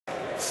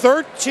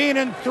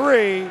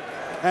13-3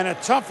 and a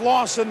tough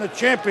loss in the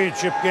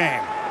championship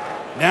game.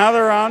 Now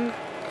they're on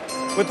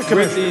with the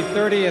commissioner. With the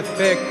 30th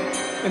pick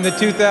in the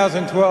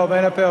 2012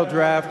 NFL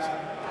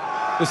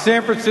Draft, the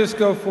San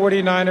Francisco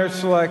 49ers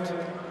select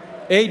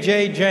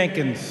A.J.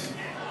 Jenkins,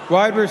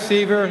 wide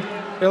receiver,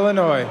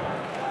 Illinois.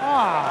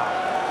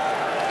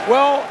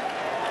 Well,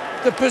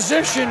 the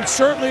position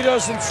certainly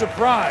doesn't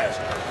surprise.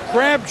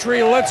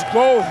 Crabtree, let's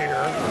go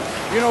here.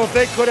 You know, if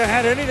they could have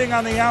had anything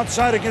on the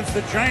outside against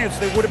the Giants,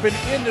 they would have been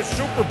in the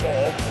Super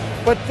Bowl.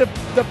 But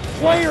the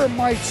player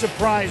might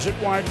surprise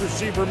at wide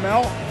receiver,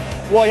 Mel.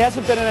 Well, he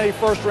hasn't been in any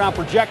first-round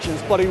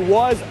projections, but he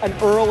was an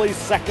early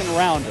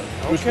second-rounder.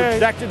 He was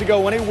projected to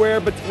go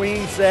anywhere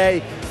between,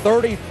 say,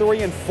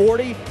 33 and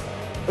 40,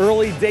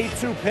 early day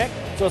 2 pick.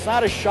 So it's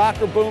not a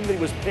shocker boom that he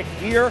was picked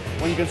here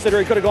when you consider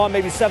he could have gone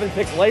maybe 7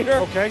 picks later.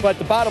 Okay. But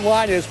the bottom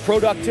line is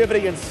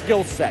productivity and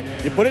skill set.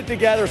 You put it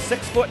together,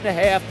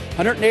 6'1.5",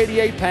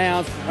 188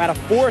 pounds, around a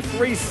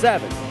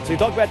 4.37. So you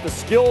talk about the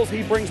skills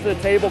he brings to the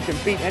table, can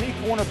beat any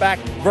cornerback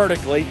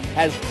vertically,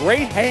 has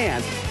great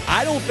hands.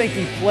 I don't think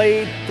he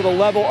played to the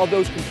level of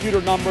those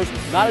computer numbers,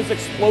 not as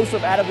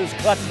explosive out of his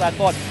cuts as I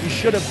thought he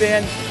should have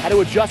been. Had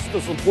to adjust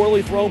to some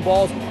poorly thrown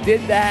balls,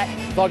 did that.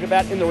 Talk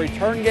about in the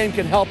return game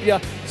can help you.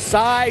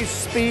 Size,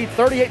 speed,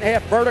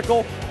 38.5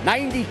 vertical,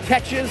 90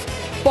 catches.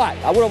 But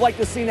I would have liked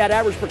to have seen that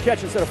average per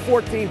catch instead of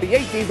 14 be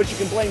 18, but you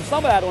can blame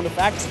some of that on the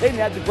fact they didn't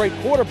have the great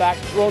quarterback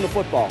throwing the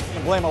football. You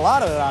can blame a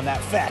lot of it on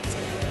that fact.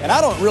 And I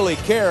don't really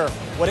care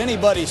what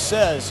anybody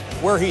says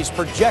where he's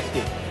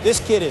projected. This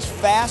kid is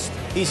fast.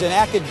 He's an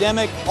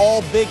academic,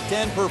 all Big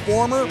Ten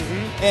performer,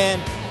 and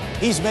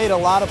he's made a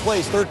lot of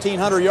plays,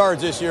 1,300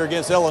 yards this year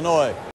against Illinois.